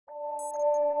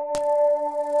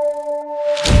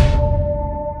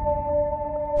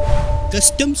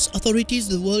Customs authorities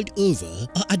the world over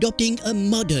are adopting a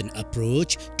modern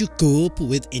approach to cope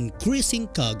with increasing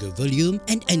cargo volume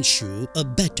and ensure a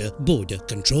better border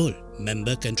control.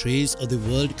 Member countries of the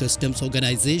World Customs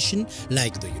Organization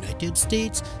like the United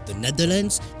States, the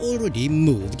Netherlands already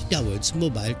moved towards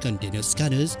mobile container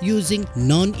scanners using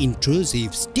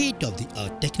non-intrusive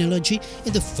state-of-the-art technology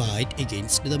in the fight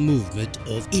against the movement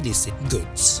of illicit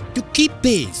goods. To keep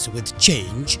pace with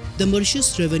change, the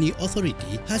Mauritius Revenue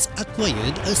Authority has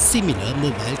acquired a similar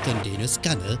mobile container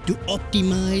scanner to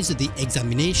optimize the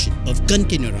examination of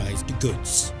containerized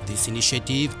goods. This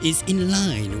initiative is in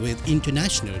line with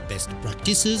international best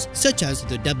practices such as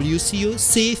the WCO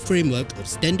Safe Framework of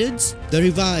Standards, the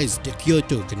revised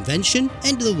Kyoto Convention,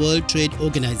 and the World Trade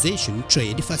Organization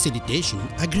Trade Facilitation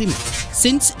Agreement.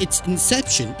 Since its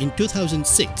inception in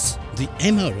 2006, the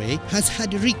MRA has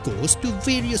had recourse to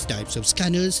various types of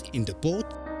scanners in the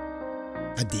port,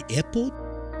 at the airport,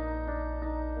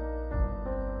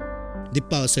 the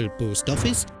parcel post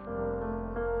office,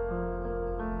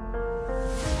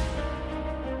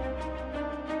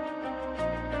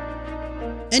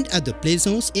 and at the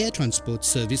Plaisance Air Transport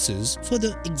Services for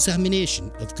the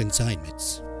examination of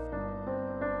consignments.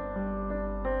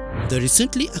 The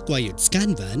recently acquired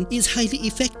scan van is highly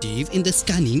effective in the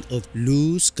scanning of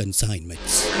loose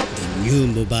consignments. The new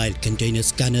mobile container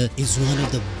scanner is one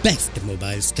of the best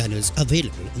mobile scanners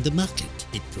available on the market.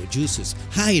 It produces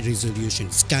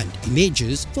high-resolution scanned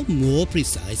images for more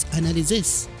precise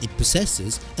analysis. It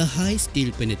possesses a high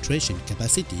steel penetration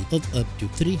capacity of up to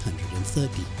 330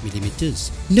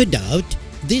 mm. No doubt,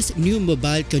 this new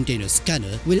mobile container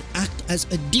scanner will act as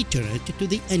a deterrent to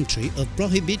the entry of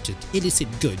prohibited illicit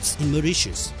goods in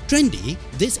Mauritius. Trendy,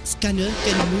 this scanner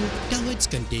can move towards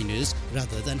containers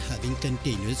rather than having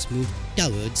containers move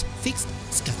towards fixed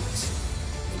scanners.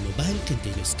 The mobile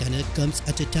container scanner comes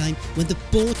at a time when the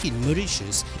port in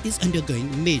Mauritius is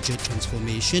undergoing major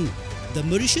transformation. The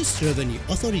Mauritius Revenue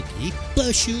Authority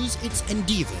pursues its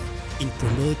endeavor in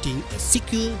promoting a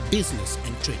secure business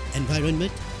and trade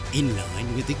environment in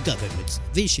line with the government's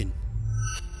vision.